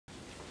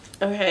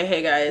Okay,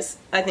 hey guys.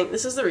 I think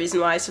this is the reason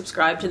why I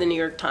subscribed to the New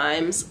York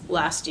Times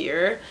last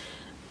year.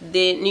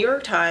 The New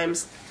York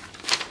Times,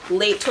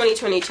 late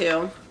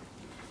 2022,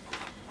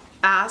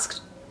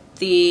 asked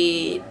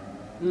the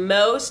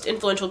most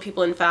influential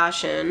people in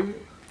fashion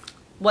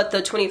what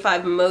the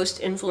 25 most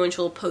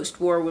influential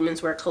post-war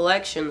women's wear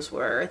collections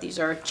were. These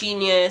are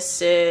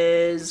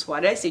geniuses.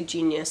 Why did I say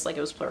genius like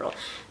it was plural?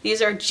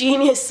 These are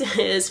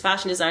geniuses,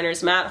 fashion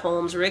designers, Matt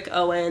Holmes, Rick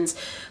Owens,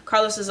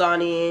 Carlos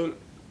Azzani,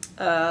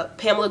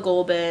 Pamela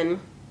Golben,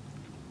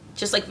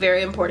 just like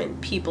very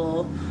important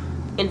people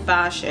in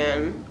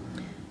fashion,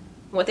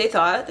 what they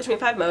thought the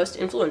 25 most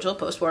influential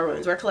post-war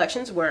women's wear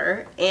collections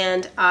were.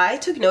 And I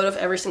took note of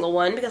every single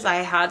one because I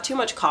had too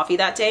much coffee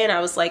that day and I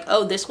was like,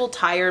 oh, this will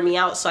tire me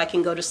out so I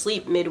can go to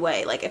sleep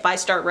midway. Like if I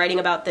start writing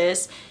about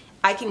this,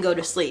 I can go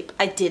to sleep.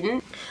 I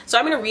didn't. So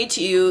I'm going to read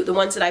to you the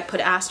ones that I put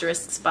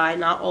asterisks by,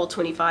 not all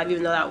 25,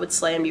 even though that would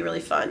slay and be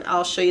really fun.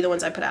 I'll show you the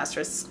ones I put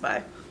asterisks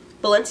by.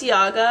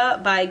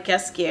 Balenciaga by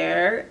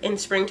Guesquier in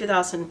spring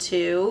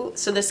 2002.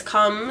 So this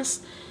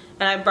comes,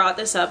 and I brought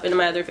this up in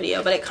my other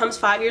video, but it comes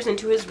 5 years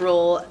into his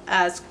role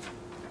as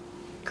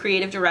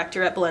creative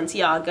director at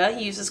Balenciaga.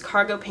 He uses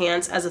cargo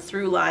pants as a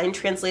through line,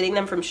 translating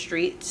them from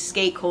street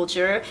skate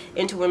culture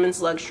into women's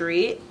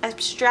luxury,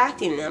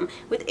 abstracting them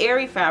with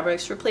airy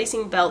fabrics,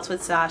 replacing belts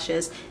with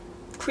sashes,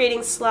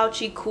 creating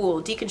slouchy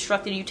cool,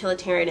 deconstructed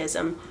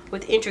utilitarianism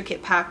with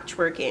intricate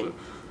patchworking.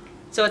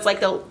 So it's like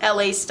the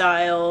LA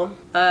style,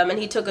 and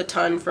he took a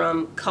ton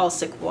from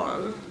Kalsik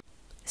Wong.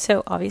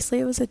 So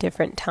obviously it was a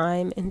different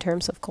time in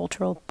terms of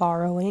cultural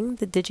borrowing.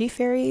 The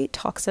Digi-Fairy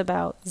talks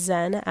about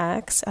Zen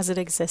X as it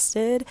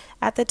existed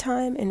at the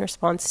time in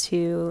response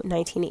to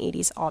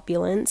 1980s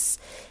opulence.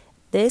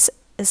 This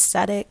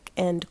aesthetic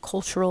and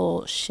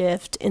cultural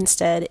shift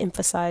instead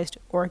emphasized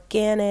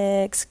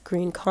organics,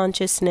 green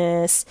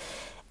consciousness,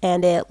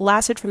 and it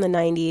lasted from the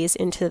 90s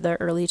into the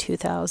early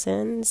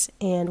 2000s.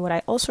 And what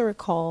I also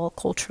recall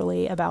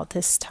culturally about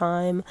this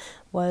time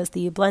was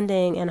the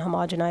blending and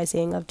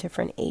homogenizing of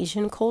different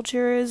Asian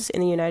cultures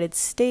in the United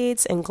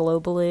States and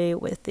globally,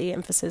 with the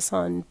emphasis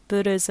on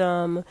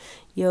Buddhism,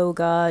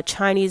 yoga,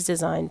 Chinese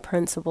design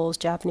principles,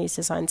 Japanese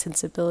design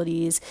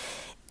sensibilities,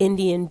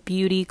 Indian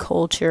beauty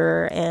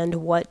culture, and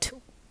what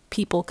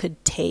people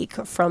could take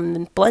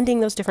from blending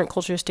those different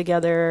cultures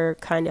together,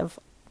 kind of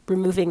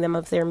removing them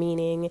of their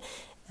meaning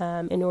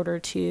in order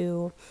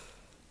to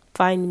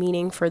find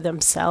meaning for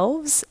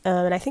themselves.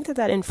 And I think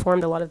that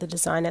informed a lot of the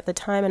design at the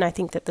time, and I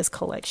think that this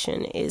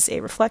collection is a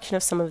reflection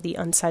of some of the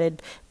unsighted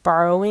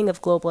borrowing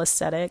of global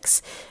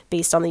aesthetics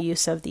based on the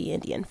use of the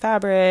Indian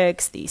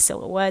fabrics, the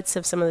silhouettes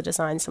of some of the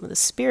designs, some of the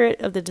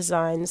spirit of the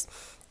designs.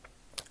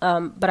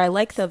 But I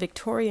like the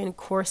Victorian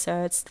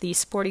corsets, the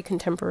sporty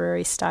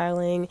contemporary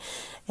styling,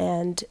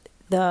 and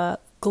the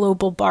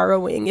global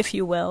borrowing, if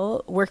you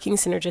will, working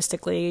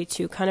synergistically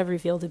to kind of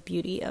reveal the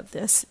beauty of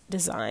this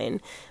design.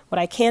 What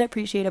I can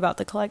appreciate about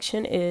the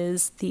collection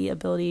is the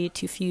ability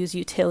to fuse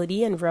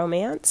utility and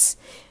romance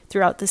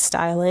throughout the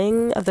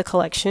styling of the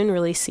collection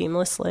really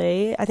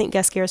seamlessly. I think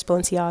Guesquier's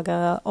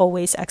Balenciaga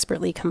always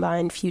expertly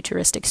combined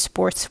futuristic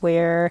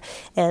sportswear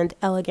and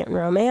elegant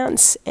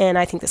romance, and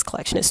I think this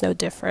collection is no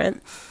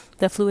different.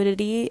 The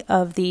fluidity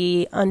of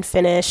the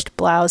unfinished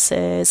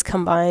blouses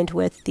combined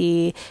with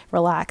the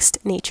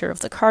relaxed nature of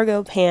the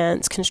cargo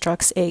pants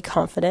constructs a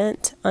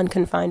confident,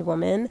 unconfined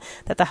woman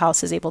that the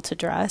house is able to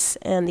dress,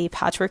 and the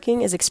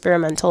patchworking is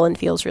experimental and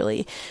feels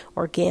really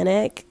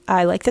organic.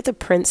 I like that the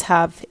prints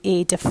have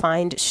a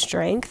defined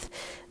strength,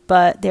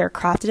 but they're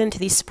crafted into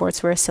these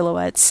sportswear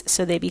silhouettes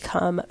so they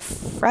become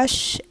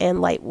fresh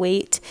and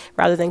lightweight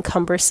rather than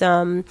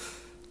cumbersome.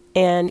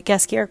 And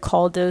Guesquier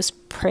called those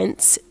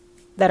prints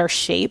that are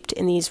shaped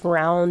in these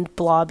round,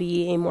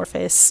 blobby,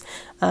 amorphous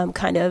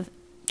kind of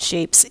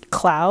shapes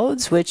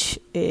clouds, which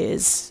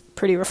is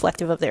pretty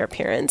reflective of their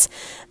appearance.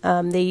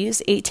 They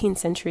use 18th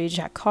century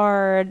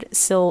jacquard,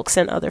 silks,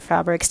 and other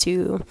fabrics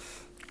to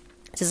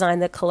design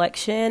the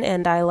collection,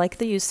 and I like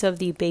the use of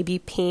the baby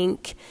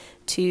pink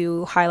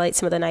to highlight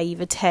some of the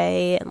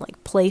naivete and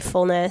like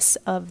playfulness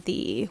of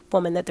the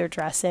woman that they're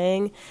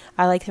dressing.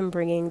 I like him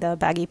bringing the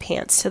baggy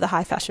pants to the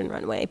high fashion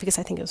runway because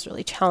I think it was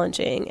really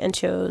challenging and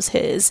shows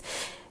his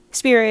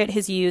spirit,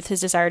 his youth, his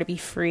desire to be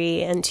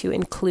free and to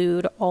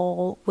include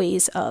all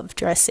ways of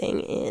dressing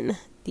in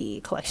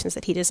the collections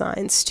that he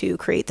designs to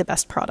create the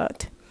best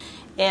product.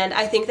 And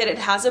I think that it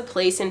has a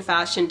place in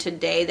fashion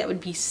today that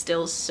would be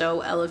still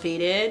so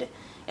elevated.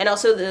 And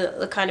also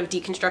the kind of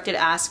deconstructed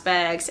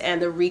aspects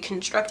and the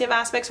reconstructive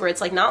aspects where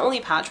it's like not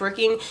only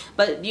patchworking,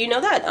 but you know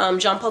that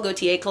Jean Paul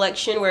Gaultier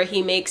collection where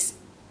he makes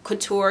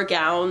couture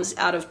gowns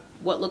out of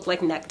what look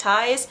like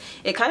neckties?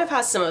 It kind of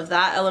has some of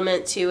that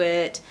element to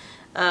it.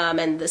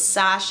 And the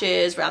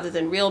sashes rather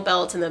than real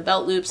belts and the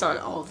belt loops on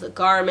all of the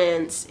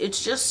garments.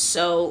 It's just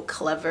so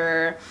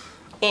clever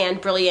and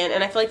brilliant.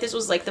 And I feel like this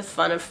was like the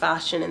fun of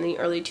fashion in the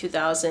early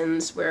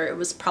 2000s where it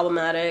was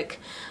problematic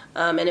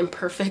and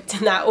imperfect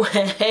in that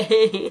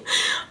way,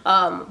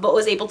 but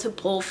was able to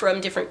pull from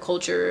different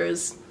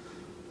cultures.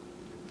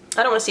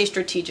 I don't want to say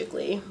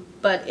strategically,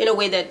 but in a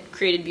way that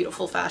created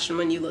beautiful fashion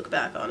when you look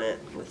back on it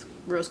with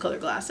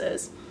rose-colored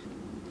glasses.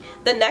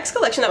 The next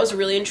collection that was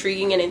really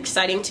intriguing and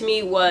exciting to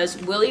me was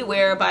Willie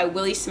Wear by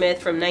Willie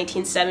Smith from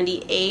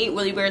 1978.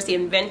 Willie Wear is the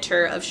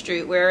inventor of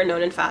streetwear,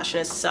 known in fashion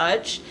as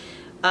such.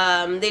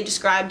 They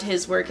described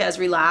his work as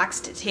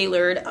relaxed,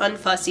 tailored,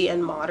 unfussy,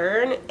 and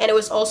modern, and it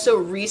was also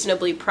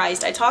reasonably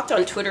priced. I talked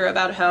on Twitter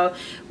about how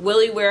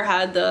Willie Wear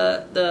had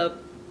the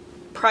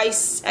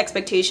price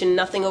expectation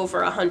nothing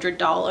over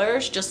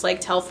 $100, just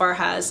like Telfar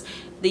has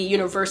the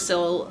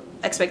universal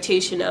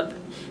expectation of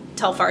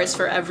Telfar is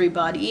for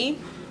everybody.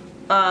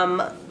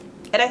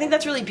 And I think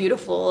that's really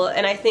beautiful,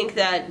 and I think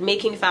that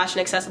making fashion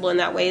accessible in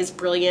that way is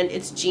brilliant.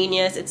 It's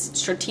genius, it's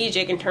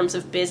strategic in terms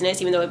of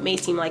business, even though it may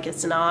seem like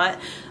it's not.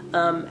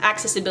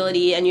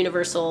 Accessibility and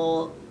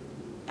universal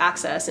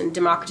access and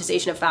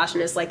democratization of fashion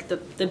is like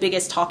the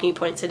biggest talking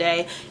point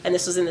today, and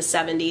this was in the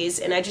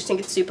 70s, and I just think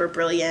it's super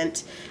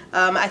brilliant.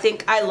 I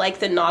think I like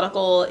the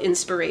nautical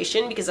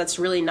inspiration because that's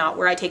really not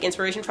where I take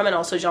inspiration from, and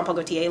also Jean-Paul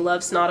Gaultier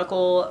loves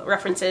nautical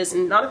references,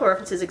 and nautical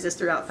references exist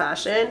throughout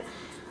fashion.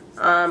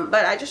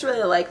 But I just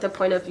really like the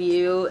point of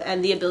view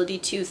and the ability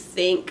to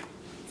think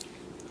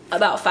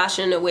about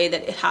fashion in a way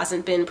that it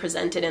hasn't been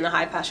presented in a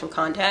high fashion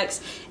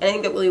context, and I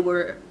think that Willie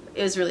Wear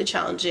is really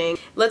challenging.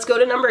 Let's go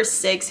to number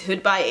 6,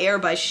 Hood by Air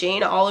by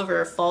Shane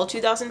Oliver, Fall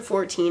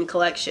 2014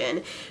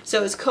 collection. So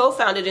it was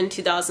co-founded in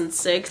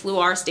 2006.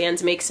 Luar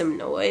stands make some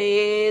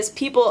noise.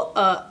 People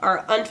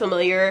are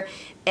unfamiliar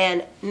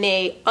and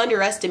may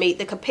underestimate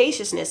the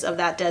capaciousness of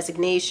that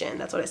designation.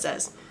 That's what it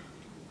says.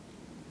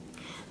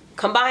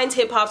 Combines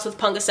hip-hops with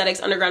punk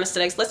aesthetics, underground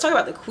aesthetics. Let's talk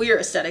about the queer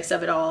aesthetics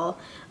of it all.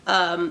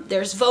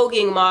 There's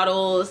voguing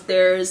models,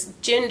 there's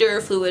gender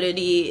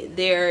fluidity,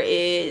 there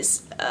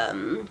is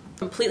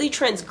completely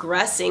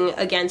transgressing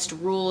against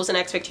rules and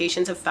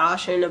expectations of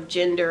fashion, of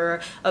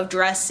gender, of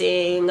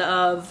dressing,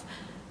 of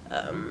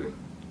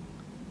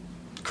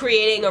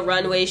creating a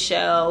runway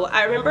show.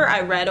 I remember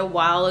I read a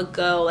while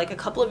ago, like a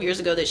couple of years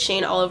ago, that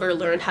Shane Oliver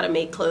learned how to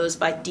make clothes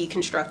by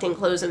deconstructing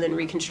clothes and then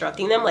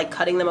reconstructing them, like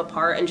cutting them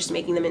apart and just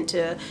making them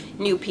into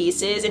new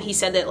pieces. And he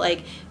said that,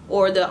 like,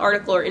 or the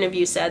article or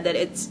interview said that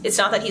it's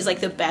not that he's like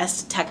the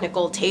best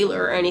technical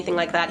tailor or anything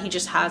like that. He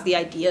just has the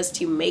ideas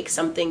to make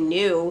something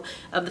new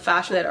of the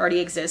fashion that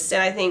already exists.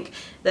 And I think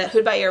that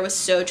Hood by Air was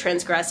so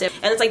transgressive,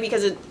 and it's like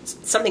because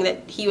it's something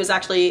that he was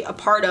actually a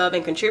part of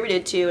and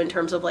contributed to in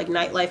terms of like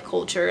nightlife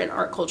culture and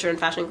art culture and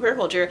fashion and queer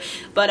culture.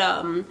 But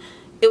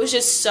it was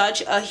just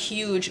such a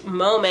huge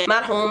moment.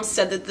 Matt Holmes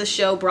said that the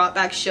show brought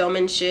back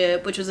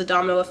showmanship, which was a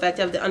domino effect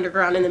of the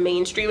underground and the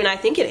mainstream, and I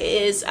think it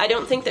is. I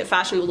don't think that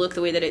fashion would look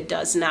the way that it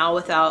does now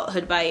without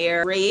Hood by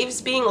Air.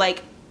 Raves being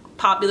like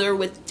popular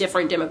with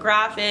different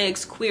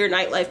demographics, queer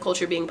nightlife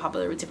culture being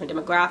popular with different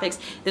demographics.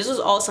 This was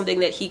all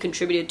something that he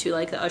contributed to,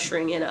 like the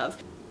ushering in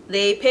of.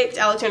 They picked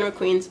Alexander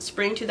McQueen's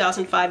Spring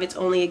 2005 It's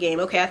Only a Game.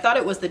 Okay, I thought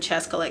it was the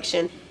chess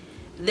collection.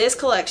 This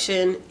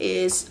collection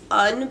is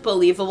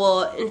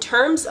unbelievable in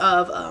terms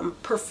of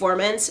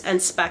performance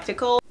and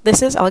spectacle.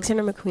 This is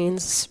Alexander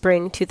McQueen's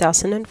Spring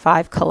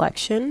 2005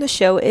 collection. The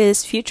show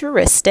is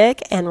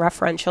futuristic and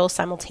referential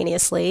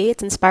simultaneously.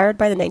 It's inspired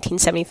by the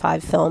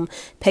 1975 film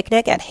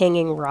Picnic at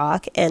Hanging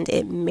Rock, and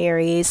it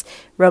marries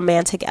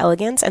romantic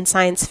elegance and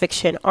science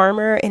fiction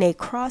armor in a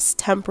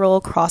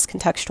cross-temporal,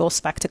 cross-contextual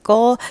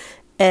spectacle.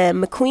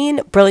 And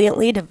McQueen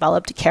brilliantly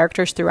developed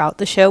characters throughout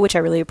the show, which I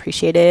really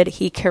appreciated.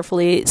 He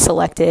carefully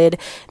selected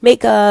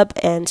makeup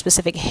and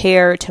specific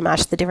hair to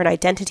match the different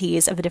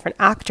identities of the different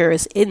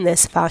actors in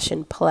this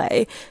fashion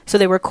play. So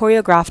they were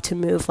choreographed to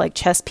move like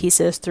chess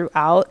pieces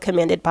throughout,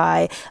 commanded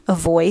by a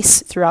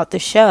voice throughout the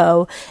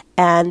show.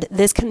 And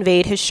this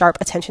conveyed his sharp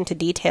attention to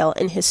detail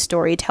in his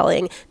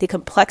storytelling, the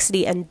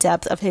complexity and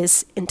depth of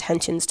his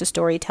intentions to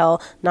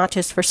storytell, not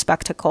just for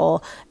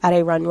spectacle at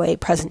a runway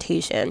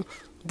presentation.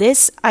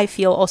 This, I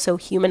feel, also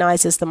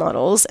humanizes the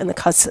models and the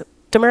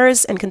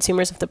customers and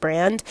consumers of the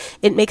brand.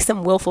 It makes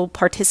them willful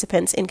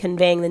participants in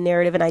conveying the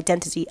narrative and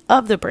identity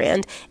of the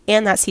brand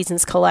and that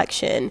season's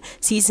collection,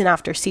 season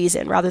after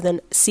season, rather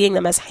than seeing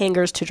them as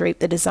hangers to drape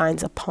the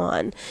designs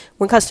upon.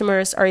 When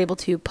customers are able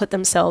to put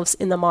themselves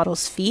in the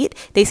model's feet,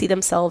 they see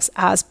themselves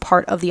as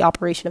part of the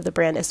operation of the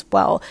brand as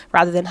well,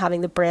 rather than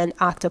having the brand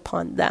act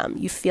upon them.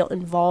 You feel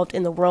involved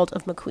in the world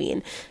of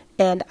McQueen.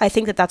 And I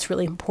think that that's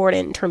really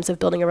important in terms of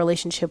building a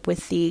relationship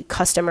with the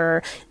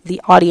customer, the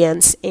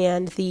audience,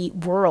 and the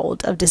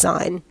world of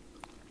design.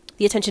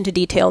 The attention to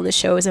detail in the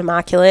show is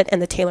immaculate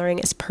and the tailoring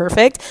is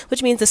perfect,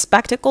 which means the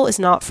spectacle is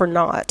not for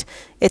naught.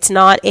 It's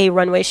not a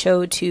runway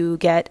show to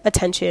get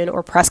attention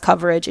or press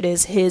coverage. It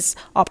is his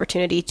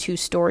opportunity to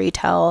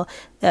storytell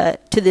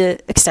to the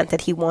extent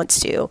that he wants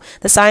to.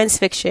 The science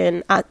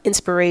fiction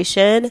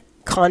inspiration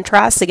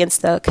contrasts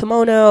against the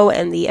kimono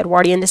and the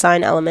Edwardian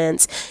design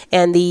elements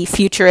and the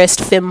futurist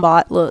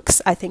fembot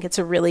looks. I think it's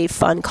a really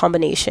fun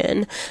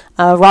combination.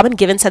 Robin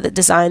Given said that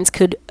designs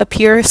could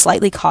appear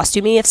slightly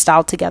costumey if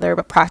styled together,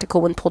 but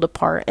practical when pulled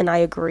apart, and I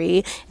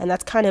agree. And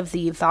that's kind of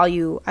the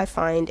value I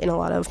find in a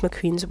lot of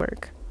McQueen's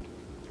work.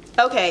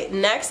 Okay,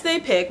 next they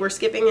pick, we're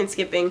skipping and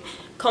skipping,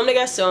 Comme des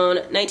Garçons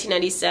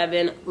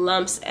 1997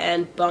 Lumps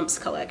and Bumps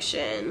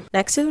collection.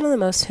 Next is one of the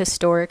most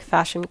historic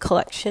fashion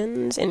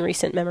collections in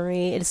recent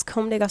memory. It is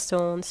Comme des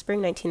Garçons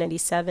Spring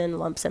 1997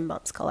 Lumps and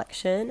Bumps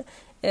collection.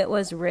 It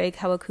was Rei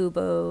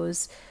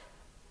Kawakubo's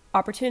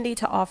opportunity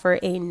to offer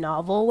a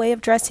novel way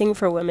of dressing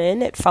for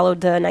women. It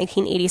followed the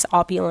 1980s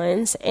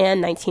opulence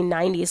and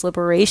 1990s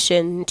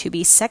liberation to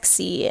be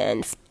sexy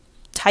and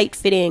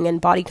tight-fitting and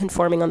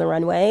body-conforming on the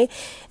runway.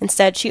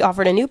 Instead, she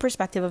offered a new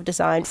perspective of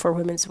design for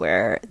women's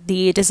wear.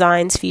 The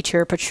designs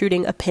feature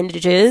protruding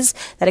appendages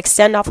that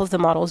extend off of the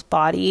models'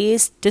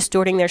 bodies,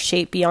 distorting their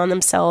shape beyond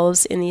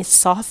themselves in these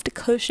soft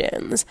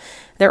cushions.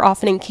 They're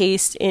often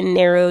encased in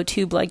narrow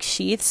tube-like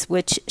sheaths,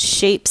 which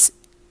shapes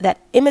that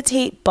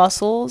imitate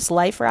bustles,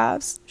 life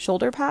rafts,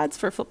 shoulder pads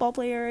for football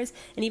players,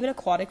 and even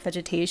aquatic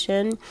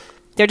vegetation.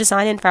 Their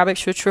design and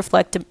fabrics which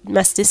reflect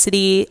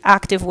domesticity,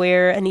 active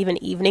wear, and even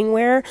evening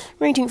wear,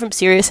 ranging from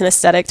serious and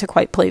aesthetic to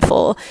quite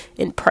playful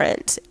in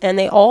print. And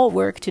they all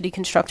work to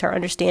deconstruct our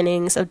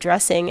understandings of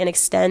dressing and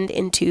extend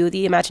into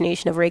the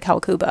imagination of Rei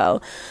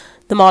Kawakubo.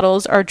 The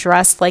models are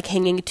dressed like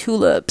hanging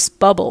tulips,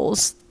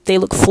 bubbles. They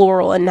look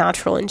floral and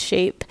natural in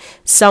shape.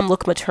 Some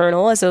look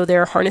maternal, as though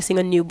they're harnessing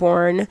a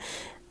newborn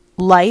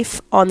life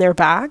on their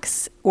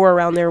backs or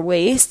around their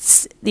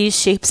waists. These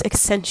shapes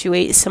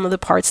accentuate some of the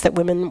parts that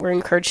women were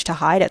encouraged to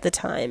hide at the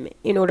time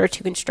in order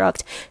to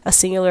construct a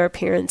singular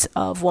appearance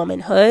of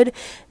womanhood.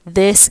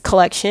 This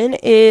collection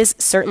is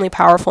certainly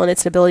powerful in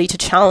its ability to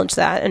challenge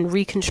that and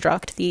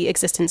reconstruct the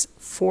existence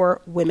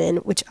for women,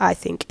 which I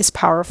think is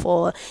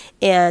powerful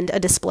and a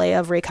display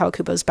of Rei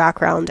Kawakubo's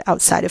background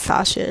outside of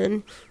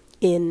fashion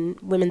in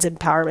women's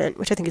empowerment,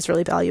 which I think is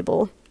really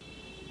valuable.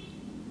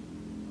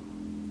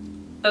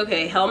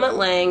 Okay, Helmut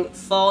Lang,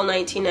 fall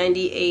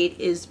 1998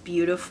 is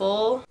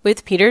beautiful.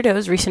 With Peter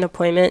Do's recent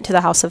appointment to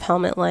the House of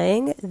Helmut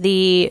Lang,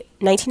 the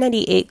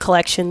 1998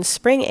 collections,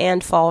 spring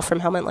and fall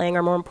from Helmut Lang,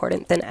 are more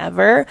important than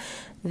ever.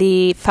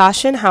 The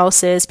fashion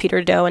houses,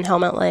 Peter Do and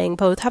Helmut Lang,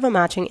 both have a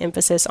matching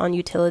emphasis on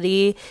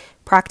utility,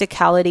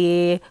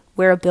 practicality,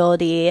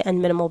 wearability,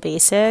 and minimal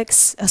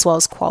basics, as well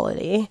as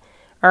quality.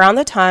 Around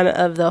the time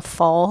of the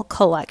fall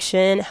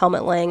collection,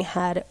 Helmut Lang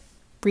had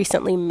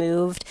recently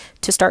moved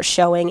to start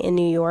showing in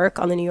New York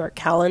on the New York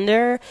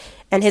calendar,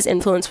 and his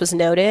influence was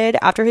noted.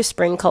 After his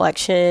spring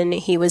collection,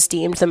 he was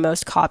deemed the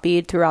most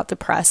copied throughout the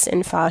press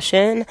in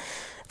fashion.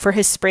 For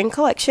his spring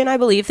collection, I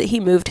believe that he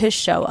moved his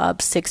show up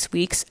 6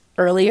 weeks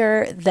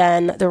earlier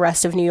than the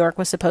rest of New York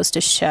was supposed to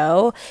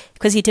show,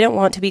 because he didn't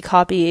want to be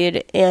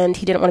copied and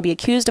he didn't want to be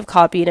accused of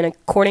copied. And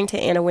according to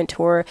Anna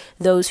Wintour,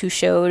 those who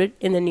showed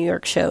in the New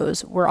York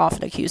shows were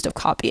often accused of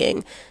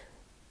copying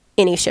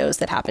any shows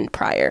that happened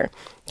prior.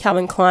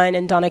 Calvin Klein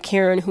and Donna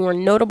Karan, who were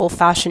notable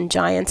fashion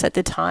giants at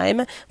the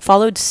time,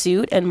 followed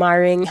suit,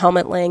 admiring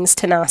Helmut Lang's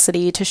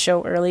tenacity to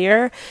show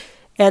earlier.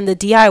 And the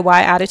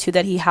DIY attitude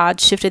that he had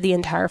shifted the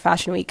entire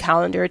Fashion Week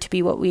calendar to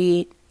be what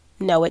we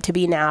know it to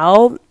be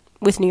now,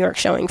 with New York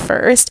showing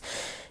first.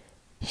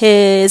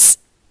 His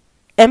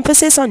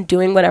emphasis on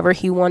doing whatever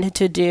he wanted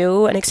to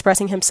do and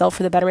expressing himself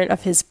for the betterment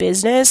of his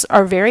business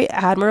are very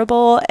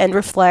admirable and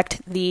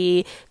reflect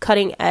the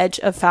cutting edge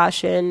of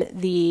fashion,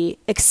 the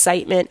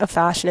excitement of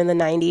fashion in the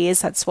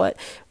 90s. That's what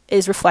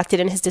is reflected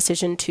in his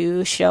decision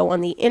to show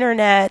on the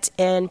internet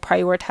and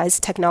prioritize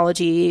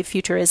technology,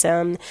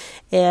 futurism,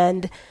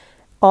 and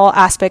all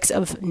aspects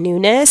of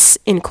newness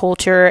in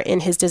culture, in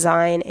his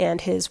design,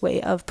 and his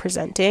way of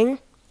presenting.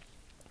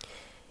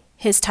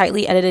 His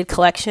tightly edited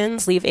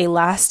collections leave a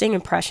lasting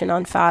impression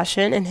on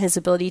fashion and his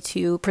ability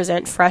to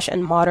present fresh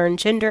and modern,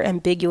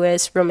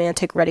 gender-ambiguous,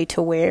 romantic,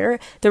 ready-to-wear.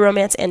 The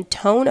romance and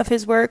tone of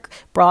his work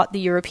brought the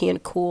European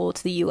cool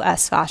to the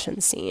U.S. fashion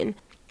scene.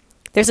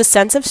 There's a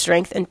sense of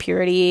strength and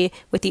purity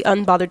with the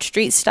unbothered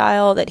street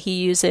style that he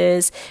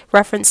uses,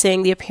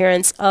 referencing the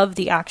appearance of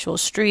the actual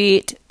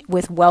street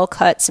with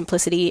well-cut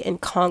simplicity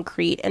and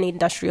concrete and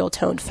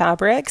industrial-toned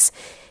fabrics.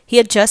 He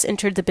had just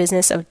entered the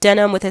business of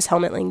denim with his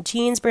Helmut Lang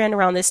jeans brand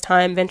around this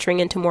time, venturing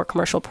into more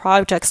commercial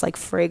projects like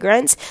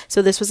fragrance.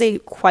 So this was a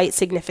quite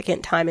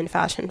significant time in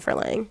fashion for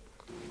Lang.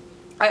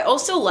 I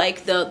also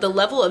like the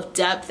level of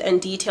depth and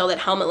detail that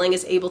Helmut Lang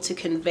is able to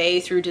convey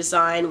through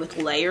design with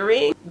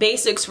layering.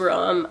 Basics were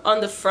on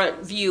the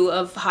front view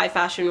of high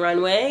fashion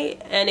runway,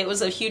 and it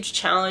was a huge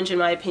challenge, in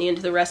my opinion,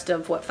 to the rest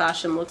of what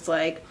fashion looks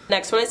like.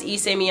 Next one is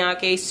Issey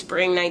Miyake,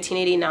 spring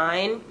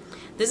 1989.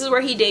 This is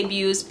where he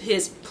debuts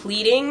his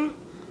pleating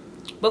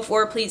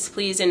before Please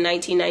Please in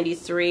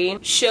 1993,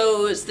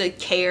 shows the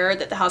care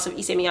that the House of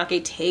Issey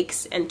Miyake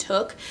takes and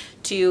took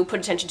to put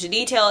attention to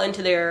detail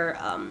into their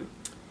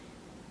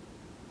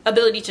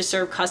ability to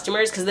serve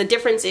customers, because the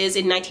difference is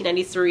in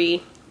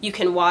 1993 you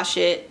can wash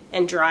it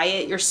and dry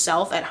it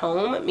yourself at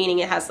home, meaning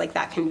it has like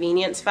that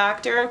convenience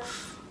factor.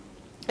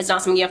 It's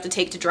not something you have to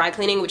take to dry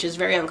cleaning, which is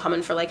very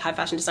uncommon for like high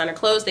fashion designer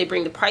clothes. They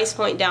bring the price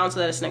point down so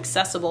that it's an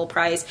accessible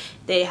price.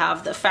 They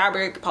have the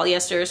fabric,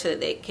 polyester, so that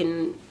they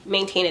can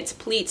maintain its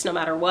pleats no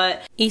matter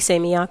what. Issey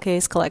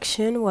Miyake's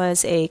collection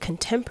was a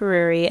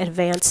contemporary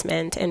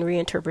advancement and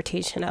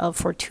reinterpretation of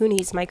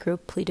Fortuni's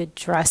micro-pleated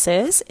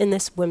dresses in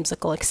this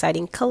whimsical,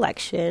 exciting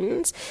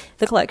collections.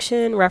 The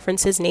collection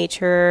references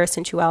nature,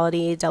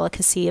 sensuality,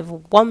 delicacy of a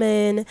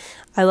woman.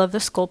 I love the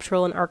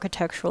sculptural and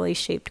architecturally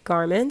shaped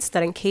garments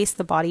that encase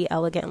the body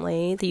elegantly.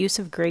 The use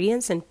of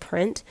gradients and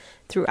print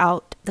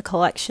throughout the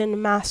collection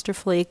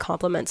masterfully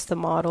complements the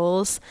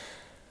model's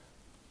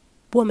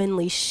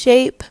womanly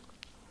shape.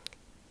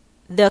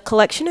 The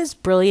collection is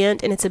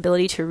brilliant in its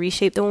ability to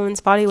reshape the woman's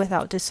body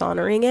without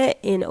dishonoring it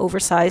in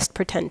oversized,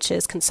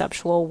 pretentious,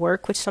 conceptual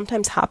work, which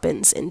sometimes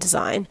happens in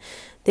design.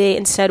 They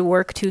instead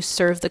work to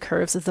serve the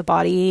curves of the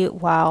body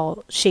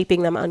while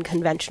shaping them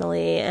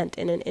unconventionally and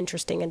in an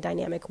interesting and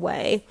dynamic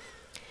way.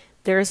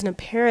 There is an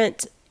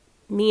apparent,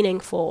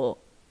 meaningful,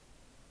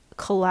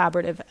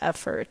 collaborative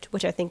effort,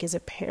 which I think is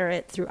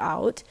apparent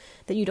throughout,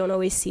 that you don't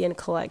always see in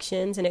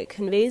collections, and it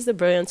conveys the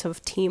brilliance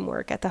of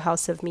teamwork at the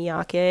House of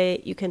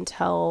Miyake. You can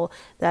tell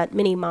that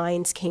many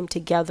minds came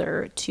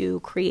together to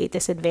create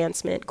this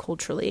advancement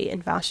culturally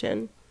in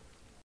fashion.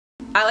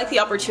 I like the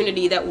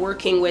opportunity that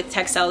working with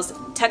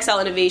textile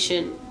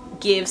innovation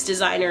gives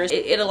designers.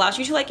 It allows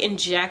you to like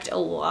inject a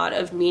lot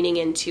of meaning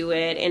into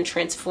it and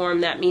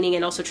transform that meaning,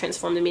 and also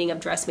transform the meaning of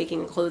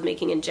dressmaking and clothes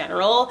making in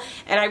general.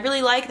 And I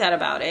really like that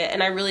about it,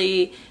 and I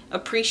really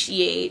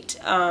appreciate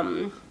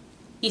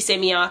Issey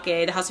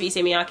Miyake, the House of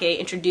Issey Miyake,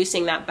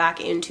 introducing that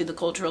back into the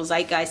cultural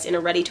zeitgeist in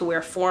a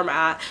ready-to-wear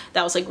format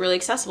that was like really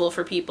accessible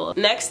for people.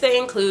 Next, they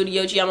include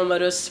Yohji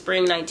Yamamoto's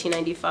Spring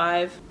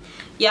 1995.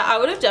 Yeah, I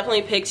would have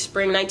definitely picked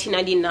Spring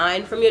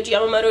 1999 from Yohji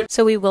Yamamoto.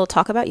 So we will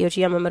talk about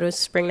Yohji Yamamoto's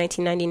Spring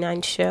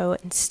 1999 show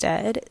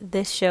instead.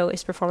 This show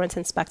is performance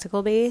and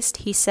spectacle based.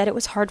 He said it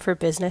was hard for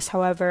business,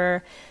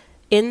 however.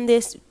 In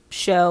this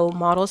show,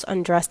 models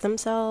undress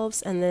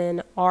themselves and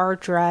then are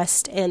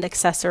dressed and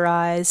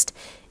accessorized.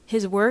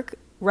 His work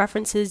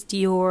references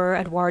Dior,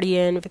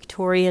 Edwardian,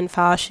 Victorian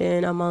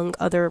fashion, among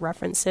other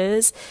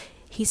references.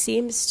 He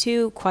seems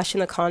to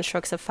question the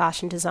constructs of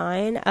fashion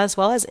design as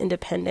well as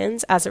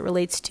independence as it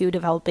relates to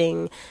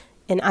developing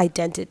an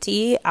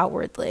identity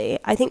outwardly.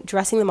 I think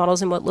dressing the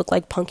models in what look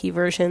like punky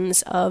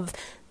versions of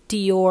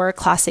Dior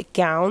classic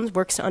gowns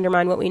works to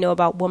undermine what we know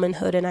about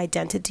womanhood and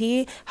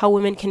identity, how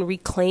women can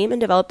reclaim and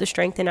develop the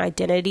strength and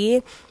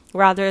identity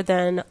rather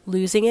than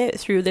losing it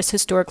through this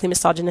historically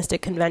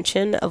misogynistic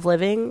convention of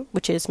living,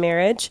 which is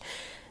marriage.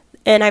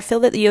 And I feel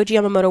that the Yohji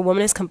Yamamoto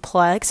woman is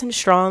complex and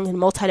strong and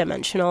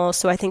multidimensional,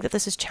 so I think that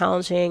this is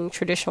challenging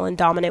traditional and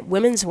dominant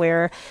women's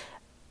wear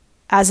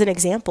as an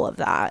example of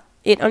that.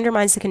 It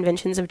undermines the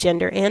conventions of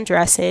gender and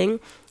dressing.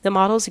 The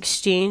models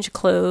exchange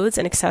clothes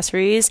and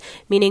accessories,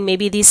 meaning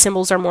maybe these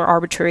symbols are more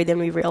arbitrary than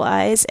we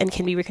realize and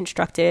can be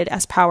reconstructed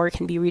as power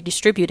can be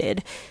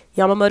redistributed.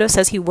 Yamamoto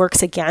says he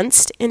works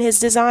against in his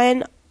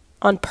design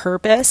on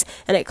purpose,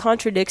 and it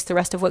contradicts the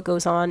rest of what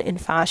goes on in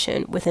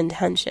fashion with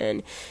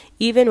intention.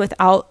 Even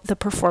without the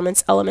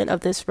performance element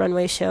of this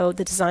runway show,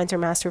 the designs are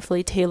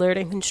masterfully tailored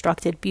and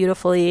constructed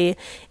beautifully.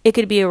 It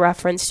could be a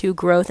reference to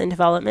growth and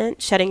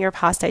development, shedding your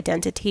past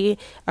identity,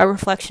 a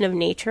reflection of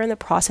nature and the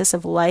process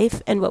of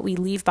life, and what we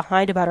leave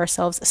behind about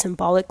ourselves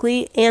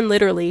symbolically and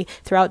literally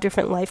throughout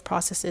different life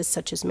processes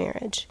such as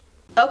marriage.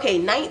 Okay,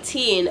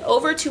 19,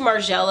 over to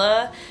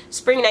Margiela,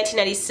 Spring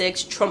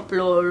 1996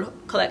 Trompe-l'œil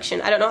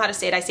collection. I don't know how to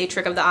say it. I say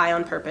trick of the eye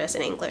on purpose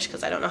in English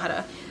because I don't know how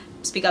to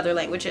speak other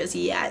languages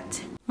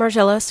yet.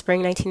 Margiela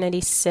Spring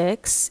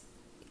 1996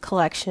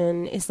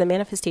 collection is the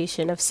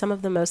manifestation of some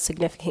of the most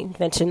significant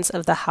inventions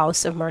of the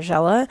House of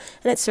Margiela,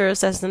 and it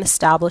serves as an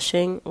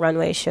establishing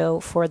runway show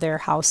for their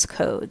house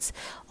codes.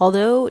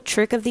 Although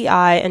trick of the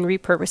eye and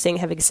repurposing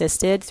have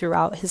existed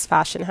throughout his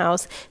fashion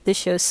house, this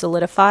show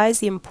solidifies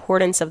the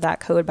importance of that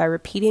code by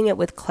repeating it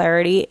with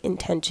clarity,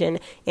 intention,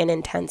 and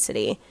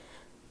intensity.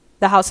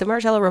 The House of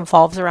Margiela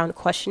revolves around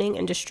questioning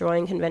and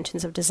destroying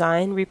conventions of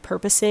design,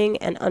 repurposing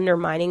and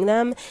undermining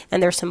them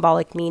and their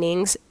symbolic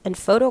meanings, and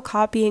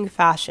photocopying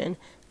fashion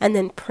and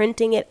then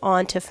printing it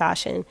onto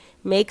fashion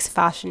makes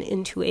fashion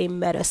into a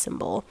meta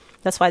symbol.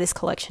 That's why this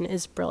collection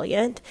is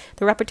brilliant.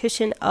 The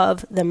repetition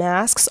of the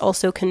masks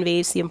also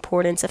conveys the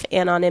importance of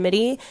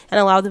anonymity and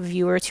allow the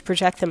viewer to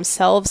project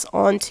themselves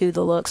onto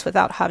the looks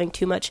without having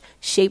too much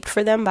shaped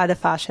for them by the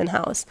fashion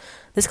house.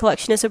 This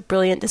collection is a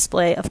brilliant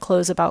display of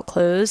clothes about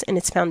clothes, and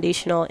it's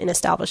foundational in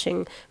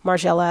establishing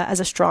Margiela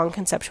as a strong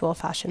conceptual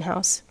fashion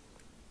house.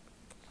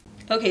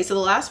 Okay, so the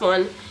last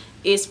one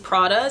is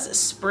Prada's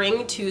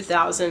Spring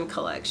 2000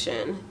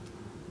 collection.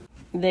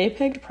 They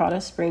picked Prada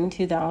Spring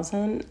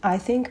 2000. I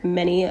think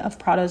many of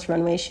Prada's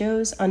runway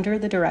shows under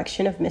the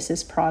direction of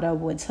Mrs. Prada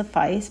would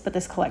suffice, but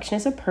this collection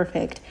is a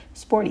perfect,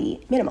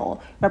 sporty,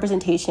 minimal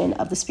representation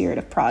of the spirit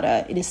of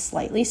Prada. It is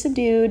slightly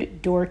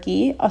subdued,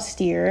 dorky,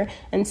 austere,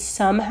 and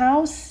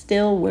somehow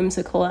still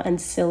whimsical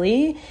and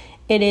silly.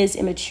 It is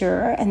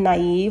immature and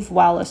naive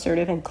while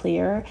assertive and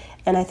clear,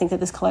 and I think that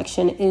this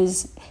collection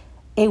is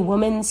a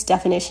woman's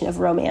definition of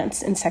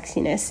romance and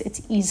sexiness.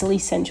 It's easily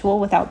sensual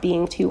without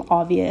being too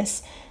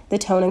obvious. The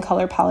tone and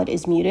color palette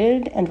is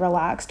muted and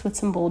relaxed with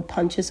some bold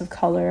punches of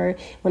color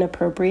when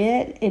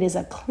appropriate. It is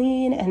a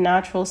clean and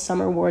natural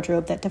summer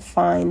wardrobe that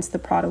defines the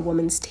Prada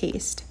woman's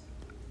taste.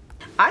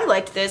 I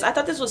liked this. I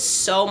thought this was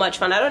so much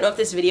fun. I don't know if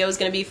this video is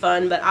going to be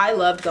fun, but I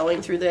loved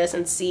going through this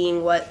and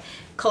seeing what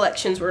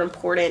collections were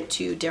important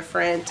to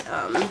different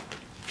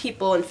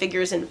people and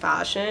figures in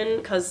fashion,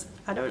 because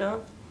I don't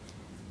know.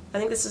 I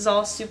think this is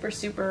all super,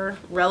 super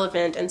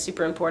relevant and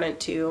super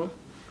important to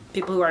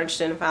people who are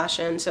interested in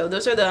fashion. So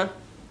those are the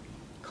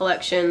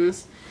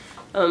collections.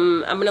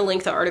 I'm going to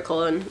link the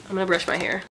article, and I'm going to brush my hair.